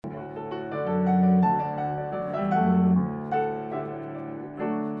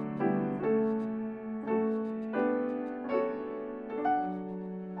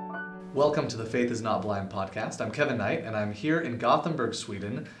Welcome to the Faith is Not Blind podcast. I'm Kevin Knight, and I'm here in Gothenburg,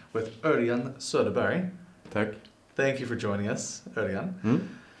 Sweden, with Orjan Soderberg. Tack. Thank you for joining us, Orjan. Hmm?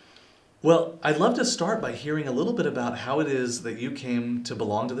 Well, I'd love to start by hearing a little bit about how it is that you came to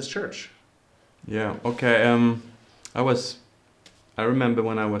belong to this church. Yeah. Okay. I remember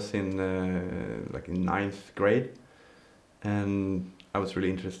when I was in in ninth grade, and I was really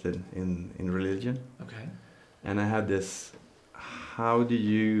interested in religion. Okay. And I had this: how do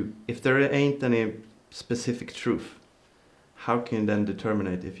you, if there ain't any specific truth, how can you then determine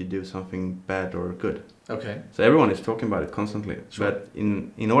it if you do something bad or good? Okay. So everyone is talking about it constantly, Sure. but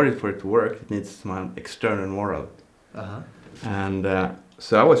in order for it to work, it needs some external moral. Uh-huh. And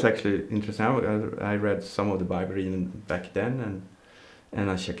so I was actually interested. I read some of the Bible even back then, and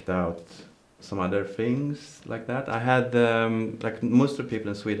I checked out some other things like that. I had, like most of the people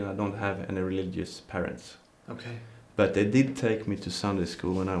in Sweden, I don't have any religious parents. Okay. But they did take me to Sunday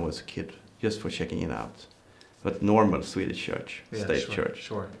school when I was a kid, just for checking it out. But normal Swedish church, state church.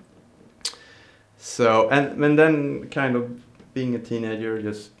 Sure. So, and then kind of being a teenager,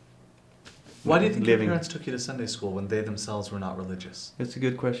 just Why do you think living. your parents took you to Sunday school when they themselves were not religious? It's a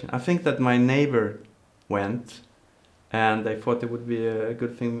good question. I think that my neighbor went, and they thought it would be a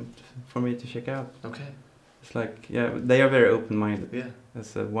good thing for me to check out. Okay. It's like, yeah, they are very open-minded. Yeah.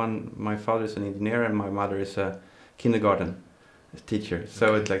 As my father is an engineer, and my mother is a kindergarten teacher. So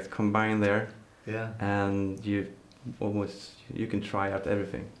Okay. it's like combined there, Yeah. and you can try out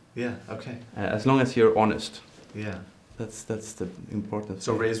everything Yeah. Okay. as long as you're honest. Yeah. That's the important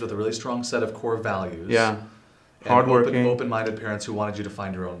So thing. raised with a really strong set of core values. Yeah, And hardworking. open-minded parents who wanted you to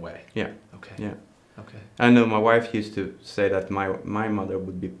find your own way. Yeah. Okay. Yeah. Okay. I know my wife used to say that my mother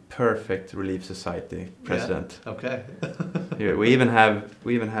would be perfect Relief Society president. Yeah. Okay. Yeah, we even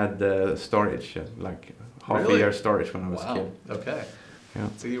had the storage, like half Really? a year storage when I was a Wow. kid. Okay. Yeah.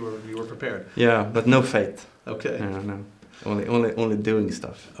 So you were prepared. Yeah, but no faith. Okay. No. Only doing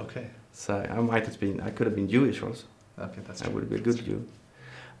stuff. Okay. So I could have been Jewish also. Okay, that's I true. would be a good Jew.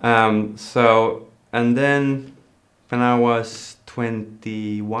 So, and then when I was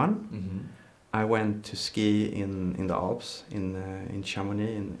 21, Mm-hmm. I went to ski in the Alps in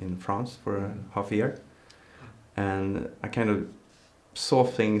Chamonix in France for half a year, and I kind of saw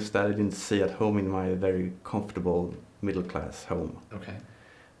things that I didn't see at home in my very comfortable middle class home, Okay.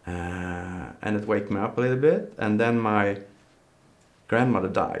 and it waked me up a little bit. And then my grandmother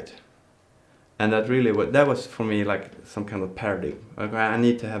died, and that was for me like some kind of paradigm. Like, I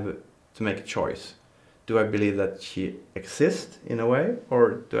need to make a choice. Do I believe that she exists in a way,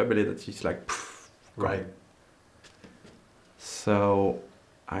 or do I believe that she's like, gone? Right. So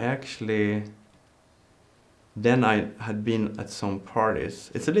I actually, then I had been at some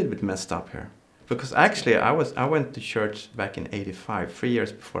parties. It's a little bit messed up here, because actually I went to church back in '85, 3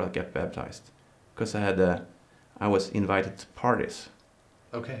 years before I got baptized, because I was invited to parties.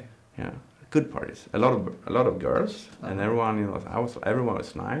 Okay. Yeah, good parties. A lot of girls, and Uh-huh. everyone, everyone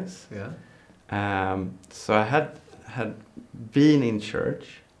was nice. Yeah. So I had been in church.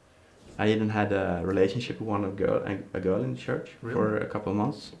 I even had a relationship with a girl in church Really? for a couple of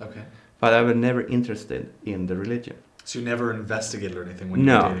months. Okay. But I was never interested in the religion. So you never investigated or anything when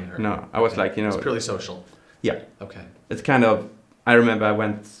you were dating her? No. I was Okay. like, It's purely social. Yeah. Okay. It's kind of. I remember I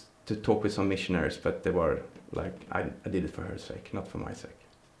went to talk with some missionaries, but they were like, I did it for her sake, not for my sake.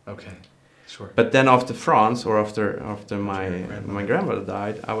 Okay. Sure. But then after France, or after my grandmother. grandmother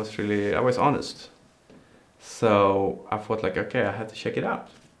died, I was honest. So I thought like, okay, I had to check it out.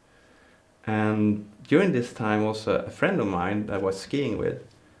 And during this time, also a friend of mine that I was skiing with,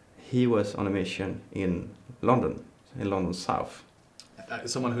 he was on a mission in London South,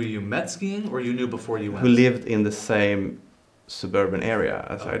 Someone who you met skiing, or you knew before you went? who lived in the same suburban area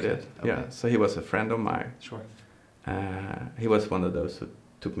as I Okay, did. okay. Yeah, so he was a friend of mine. Sure. He was one of those who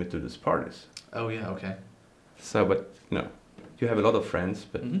took me to these parties. Oh yeah. Okay. So, but you have a lot of friends,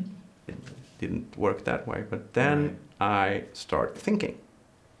 but Mm-hmm. it didn't work that way. But then I started thinking.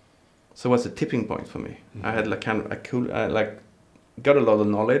 So it was a tipping point for me. Mm-hmm. I had like kind of got a lot of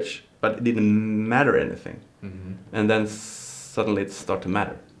knowledge, but it didn't matter anything. Mm-hmm. And then suddenly it started to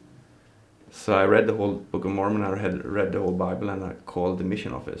matter. So I read the whole Book of Mormon. I had read the whole Bible, and I called the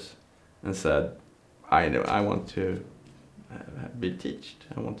mission office and said, I want to be taught.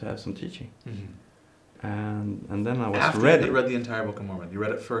 I want to have some teaching. Mm-hmm. And then I was After ready. you read the entire Book of Mormon, you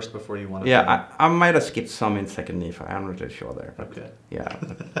read it first before you wanted. Yeah, I might have skipped some in Second Nephi. I'm not really sure there. But Okay. yeah,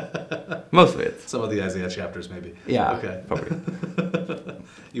 but most of it. Some of the Isaiah chapters, maybe. Yeah, Okay. probably.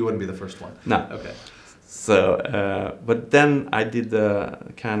 You wouldn't be the first one. No. Okay. So, but then I did the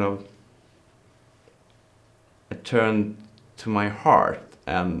kind of, I turned to my heart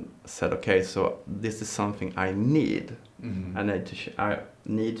and said, okay, so this is something I need. Mm-hmm. I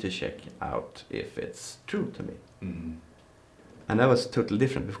need to check out if it's true to me. Mm-hmm. And that was totally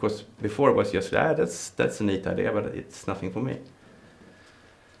different, because before it was just, that's a neat idea, but it's nothing for me.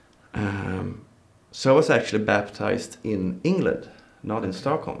 So I was actually baptized in England, not in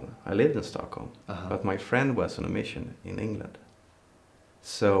Stockholm. I lived in Stockholm, but my friend was on a mission in England.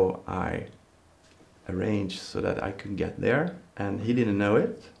 So I arranged so that I could get there, and he didn't know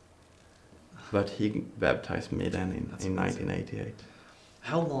it, but he baptized me then in 1988.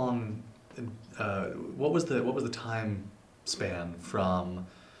 How long? What was the time span from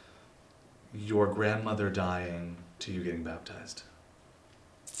your grandmother dying to you getting baptized?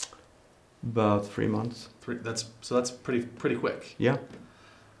 About 3 months. That's pretty quick. Yeah.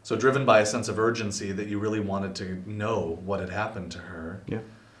 So driven by a sense of urgency that you really wanted to know what had happened to her. Yeah.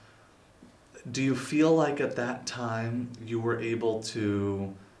 Do you feel like at that time you were able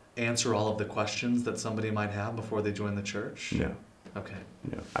to answer all of the questions that somebody might have before they join the church? Yeah. Okay.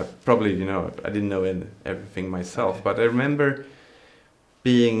 Yeah. I probably, I didn't know everything myself, but I remember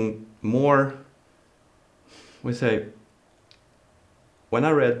being more, when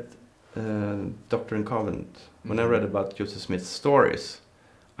I read Doctor and Covenant, when I read about Joseph Smith's stories,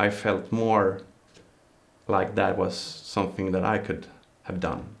 I felt more like that was something that I could have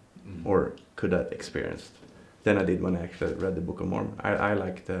done or could have experienced than I did when I actually read the Book of Mormon. I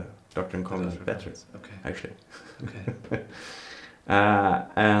like the Doctor and Covenant better, actually. Okay.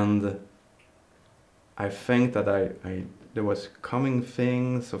 And I think that there was coming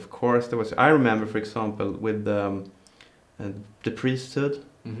things, of course. I remember, for example, with the priesthood,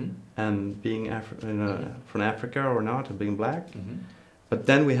 and being from Africa or not, and being black. But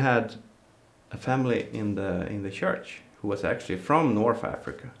then we had a family in the church who was actually from North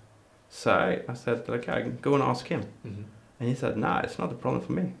Africa. So I said, I can go and ask him. And he said, nah, it's not a problem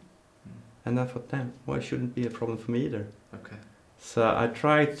for me. And I thought, damn, why shouldn't it be a problem for me either? Okay. So I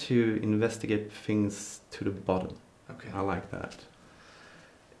tried to investigate things to the bottom. Okay. I like that.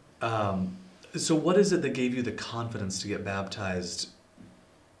 So what is it that gave you the confidence to get baptized?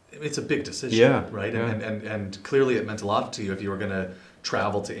 It's a big decision, right? Yeah. And clearly it meant a lot to you if you were going to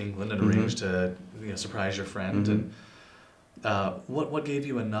travel to England and arrange to surprise your friend. And what gave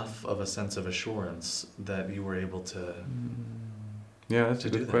you enough of a sense of assurance that you were able to? Yeah, that's a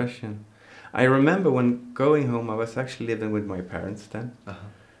good question. I remember when going home, I was actually living with my parents then.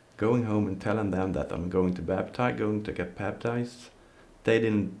 Going home and telling them that I'm going to get baptized. They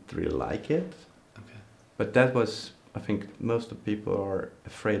didn't really like it. Okay. But that was, I think, most of people are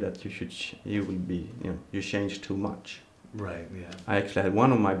afraid that you change too much. Right. Yeah. I actually had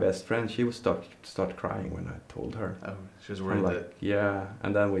one of my best friends. She would start crying when I told her. Oh, she was worried that. Yeah,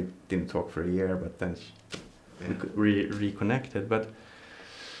 and then we didn't talk for a year, but then we reconnected. But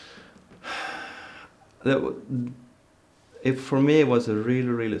for me, it was a really,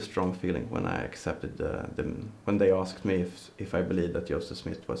 really strong feeling when I accepted when they asked me if I believed that Joseph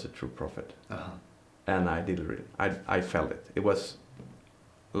Smith was a true prophet. And I did I felt it. It was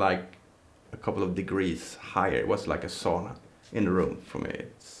like a couple of degrees higher. It was like a sauna in the room for me.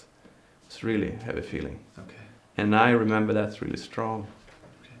 It's really heavy feeling. Okay. And I remember that's really strong.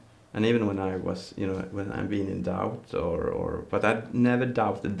 Okay. And even when I was, when I'm being in doubt but I never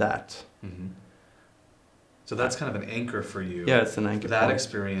doubted that. So that's kind of an anchor for you. Yeah, it's an anchor. That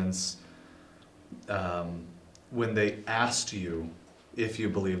experience, when they asked you if you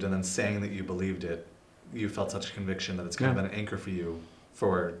believed and then saying that you believed it, you felt such conviction that it's kind of an anchor for you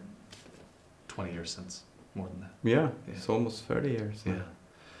for 20 years since, more than that. Yeah, it's almost 30 years now. Yeah.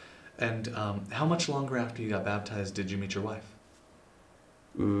 And how much longer after you got baptized did you meet your wife?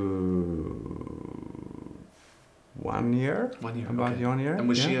 1 year. 1 year. About 1 year. And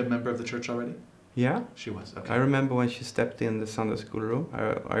was she a member of the church already? Yeah. She was. Okay. I remember when she stepped in the Sunday school room.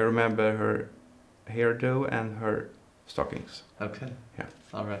 I remember her hairdo and her stockings. Okay. Yeah.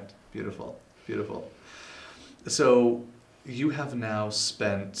 All right. Beautiful. Beautiful. So you have now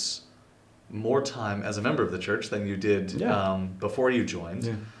spent more time as a member of the church than you did before you joined.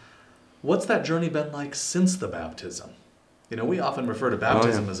 Yeah. What's that journey been like since the baptism? We often refer to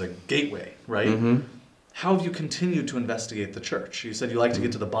baptism as a gateway, right? How have you continued to investigate the church? You said you like to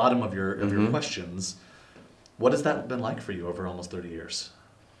get to the bottom of your questions. What has that been like for you over almost 30 years?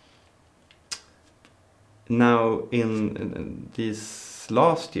 Now, in these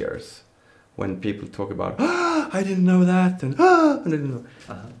last years, when people talk about, I didn't know that, and I didn't know.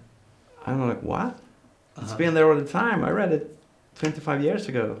 I'm like, what? It's been there all the time. I read it 25 years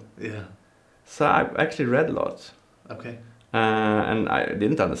ago. Yeah. So I've actually read a lot. Okay. And I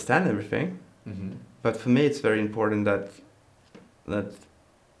didn't understand everything. But for me, it's very important that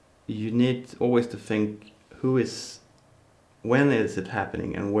you need always to think when is it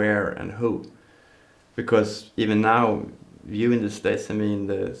happening and where and who, because even now, you in the States, I mean,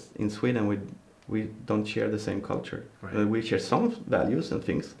 in Sweden we don't share the same culture. Right. We share some values and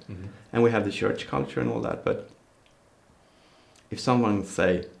things, and we have the church culture and all that. But if someone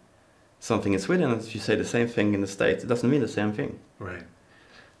say something in Sweden and you say the same thing in the States, it doesn't mean the same thing. Right.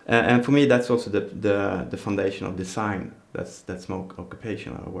 And for me, that's also the foundation of design. That's my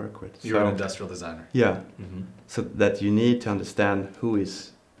occupation I work with. You're an industrial designer. Yeah. So that you need to understand who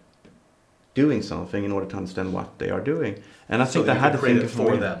is doing something in order to understand what they are doing. And I think I had to think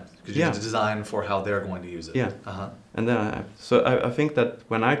for them, because you have to design for how they're going to use it. Yeah. And then I think that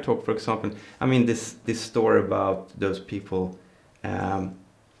when I talk, for example, I mean this story about those people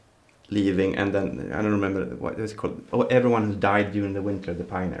leaving, and then I don't remember what it's called. Oh, everyone who died during the winter, the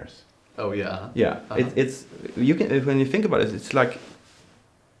pioneers. Oh yeah. Yeah. It's you can, when you think about it, it's like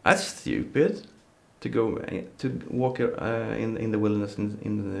that's stupid to go to walk in the wilderness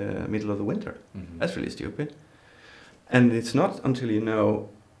in the middle of the winter. That's really stupid. And it's not until you know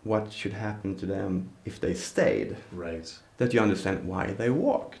what should happen to them if they stayed, right, that you understand why they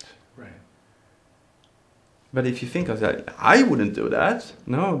walked. Right. But if you think of that, I wouldn't do that.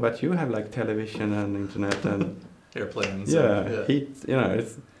 No, but you have like television and internet and airplanes. Yeah, heat. You know,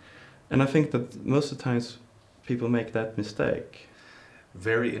 and I think that most of the times people make that mistake.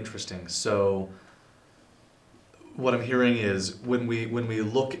 Very interesting. So what I'm hearing is when we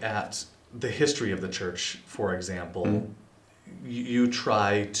look at the history of the church, for example, you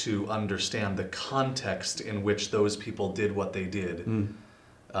try to understand the context in which those people did what they did,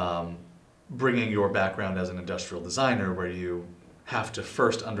 bringing your background as an industrial designer, where you have to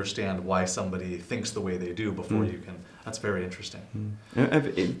first understand why somebody thinks the way they do before you can. That's very interesting. And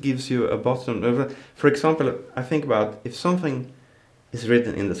it gives you a bottom. For example, I think about if something is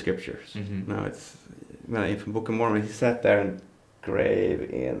written in the scriptures. Now it's in the Book of Mormon. He sat there and grave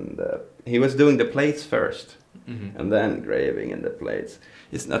in the. He was doing the plates first, and then graving in the plates.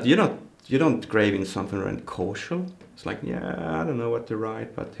 It's not you don't grave in something around kosher. It's like, I don't know what to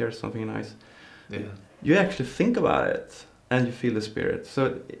write, but here's something nice. Yeah. You actually think about it, and you feel the spirit.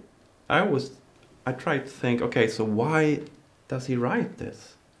 So I try to think, okay, so why does he write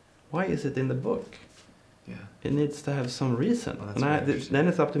this? Why is it in the book? Yeah. It needs to have some reason. Well, and then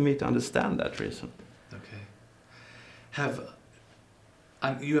it's up to me to understand that reason. Okay.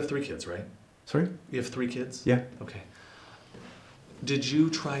 You have 3 kids, right? Sorry? You have 3 kids? Yeah. Okay. Did you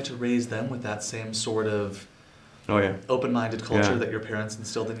try to raise them with that same sort of open-minded culture that your parents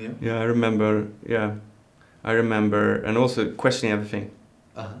instilled in you? Yeah, I remember, and also questioning everything.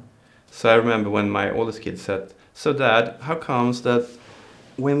 So I remember when my oldest kid said, "So Dad, how comes that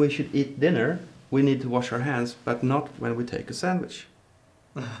when we should eat dinner, we need to wash our hands, but not when we take a sandwich?"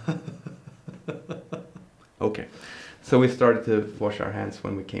 Okay. So we started to wash our hands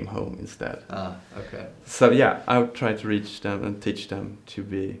when we came home instead. Okay. So I would try to reach them and teach them to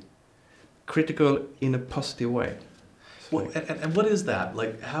be critical in a positive way. Well, and what is that?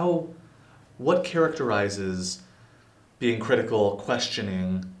 Like what characterizes being critical,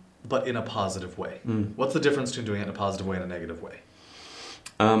 questioning, but in a positive way? What's the difference between doing it in a positive way and a negative way?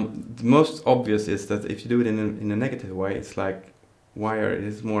 The most obvious is that if you do it in a negative way, it's like, why are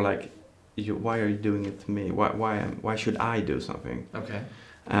you doing it to me? Why should I do something? Okay.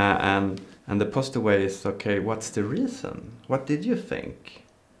 And the positive way is, okay, what's the reason? What did you think?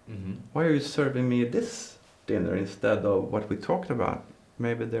 Why are you serving me this dinner instead of what we talked about?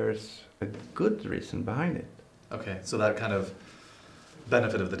 Maybe there's a good reason behind it. Okay, so that kind of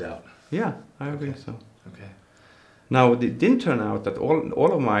benefit of the doubt. Yeah, I agree so. Okay. Now, it didn't turn out that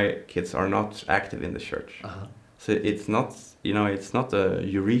all of my kids are not active in the church. So it's not, it's not a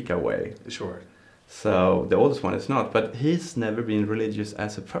eureka way. Sure. So the oldest one is not, but he's never been religious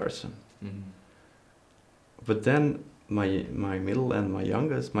as a person. But then my middle and my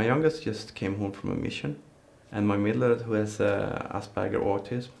youngest just came home from a mission, and my middle, who has Asperger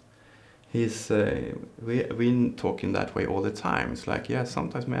autism, we talk in that way all the time. It's like,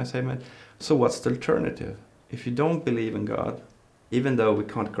 sometimes may I say, man, so what's the alternative? If you don't believe in God, even though we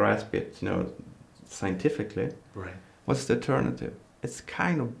can't grasp it, scientifically, right? What's the alternative? It's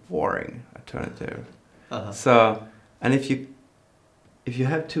kind of boring alternative. So, and if you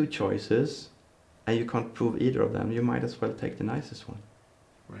have 2 choices and you can't prove either of them, you might as well take the nicest one,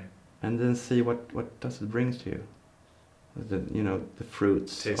 right? And then see what does it bring to you. The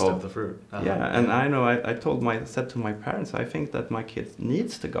fruits. Taste of the fruit. Yeah, and I know I said to my parents, I think that my kid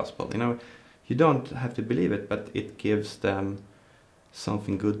needs the gospel. You don't have to believe it, but it gives them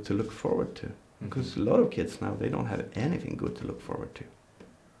something good to look forward to. Because a lot of kids now, they don't have anything good to look forward to.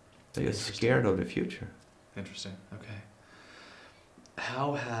 They're just scared of the future. Interesting. Okay.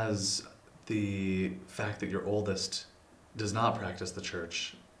 How has the fact that your oldest does not practice the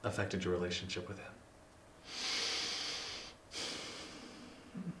church affected your relationship with him?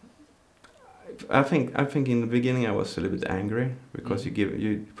 I think in the beginning I was a little bit angry because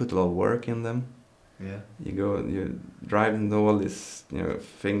you put a lot of work in them. Yeah. You drive into all these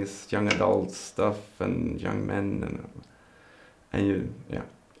things, young adult stuff and young men and you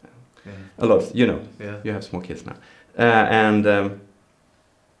a lot. You have small kids now,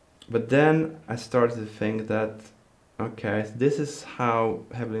 but then I started to think that okay, this is how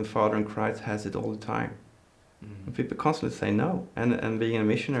Heavenly Father in Christ has it all the time. And people constantly say no, and being a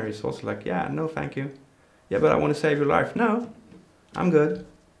missionary is also like, yeah, no, thank you. Yeah, but I want to save your life. No, I'm good.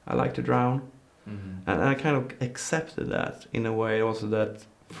 I like to drown. And I kind of accepted that in a way also that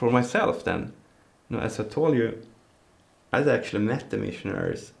for myself then, as I told you, I actually met the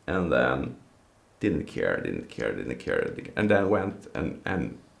missionaries and then didn't care, and then went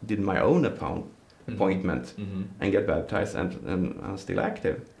and did my own appointment and get baptized and I'm still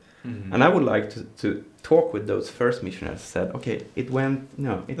active. And I would like to talk with those first missionaries. Said, okay, it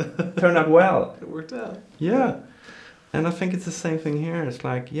turned out well. It worked out. Yeah, and I think it's the same thing here. It's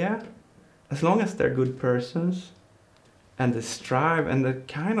like, yeah, as long as they're good persons, and they strive, and they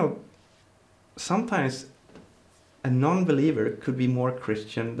kind of sometimes a non-believer could be more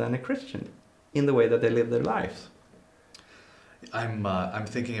Christian than a Christian in the way that they live their lives. I'm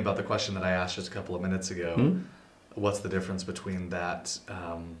thinking about the question that I asked just a couple of minutes ago. What's the difference between that,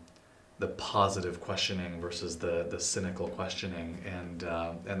 the positive questioning versus the cynical questioning? And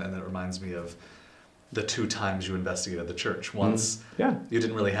it reminds me of the 2 times you investigated the church. Once, you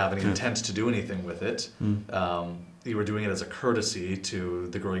didn't really have any intent to do anything with it. You were doing it as a courtesy to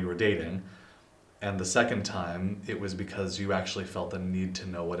the girl you were dating. And the second time, it was because you actually felt the need to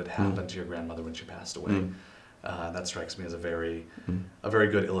know what had happened to your grandmother when she passed away. That strikes me as a very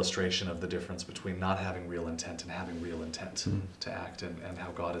good illustration of the difference between not having real intent and having real intent to act, and how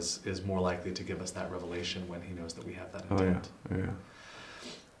God is more likely to give us that revelation when He knows that we have that intent.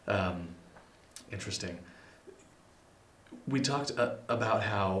 Interesting. We talked about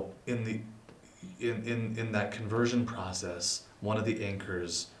how in that conversion process, one of the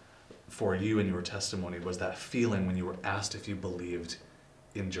anchors for you in your testimony was that feeling when you were asked if you believed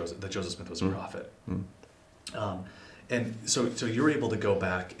in that Joseph Smith was a prophet. And so you're able to go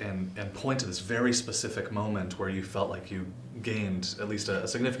back and point to this very specific moment where you felt like you gained at least a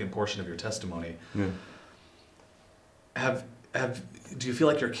significant portion of your testimony. Do you feel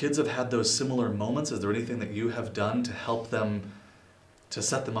like your kids have had those similar moments? Is there anything that you have done to help them, to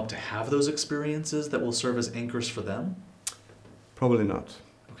set them up to have those experiences that will serve as anchors for them? Probably not.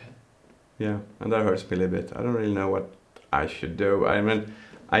 Okay. Yeah, and that hurts me a little bit. I don't really know what I should do. I mean,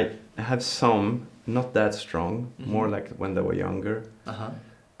 I have some, not that strong, more like when they were younger.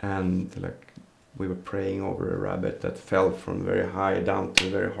 And like we were praying over a rabbit that fell from very high down to a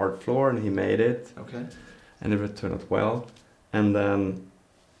very hard floor, and he made it. Okay. And it turned out well. And then,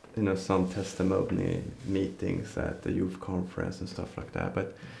 some testimony meetings at the youth conference and stuff like that.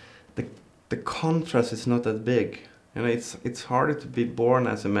 But the contrast is not that big. It's harder to be born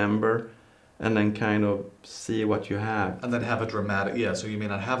as a member and then kind of see what you have. And then have a dramatic, so you may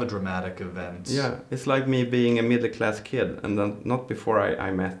not have a dramatic event. Yeah, it's like me being a middle-class kid, and then not before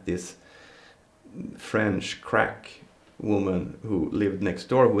I met this French crack woman who lived next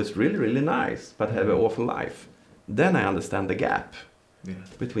door, who was really, really nice, but had an awful life. Then I understand the gap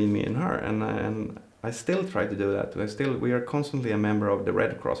between me and her, and I still try to do that. We are constantly a member of the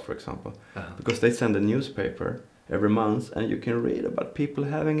Red Cross, for example, because they send a newspaper every month, and you can read about people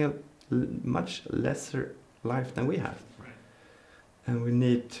having a much lesser life than we have. Right. And we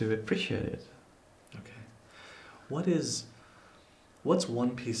need to appreciate it. Okay. What's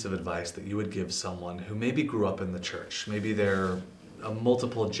one piece of advice that you would give someone who maybe grew up in the church? Maybe they're a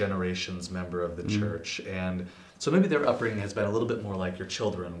multiple generations member of the church, and so maybe their upbringing has been a little bit more like your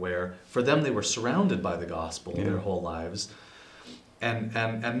children, where for them they were surrounded by the gospel their whole lives, and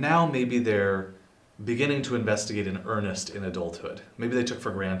now maybe they're beginning to investigate in earnest in adulthood. Maybe they took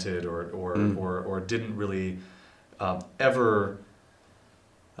for granted or didn't really ever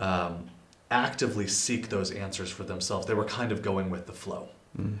actively seek those answers for themselves. They were kind of going with the flow.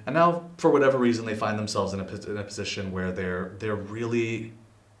 And now, for whatever reason, they find themselves in a position where they're really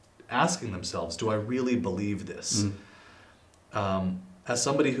asking themselves, do I really believe this? As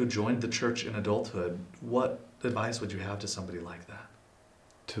somebody who joined the church in adulthood, what advice would you have to somebody like that?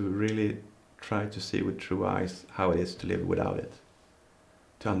 To really try to see with true eyes how it is to live without it.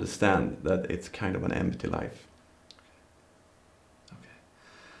 To understand that it's kind of an empty life. Okay.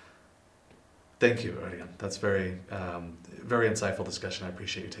 Thank you, Orjan. That's very insightful discussion. I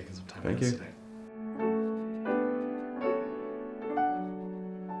appreciate you taking some time with us today.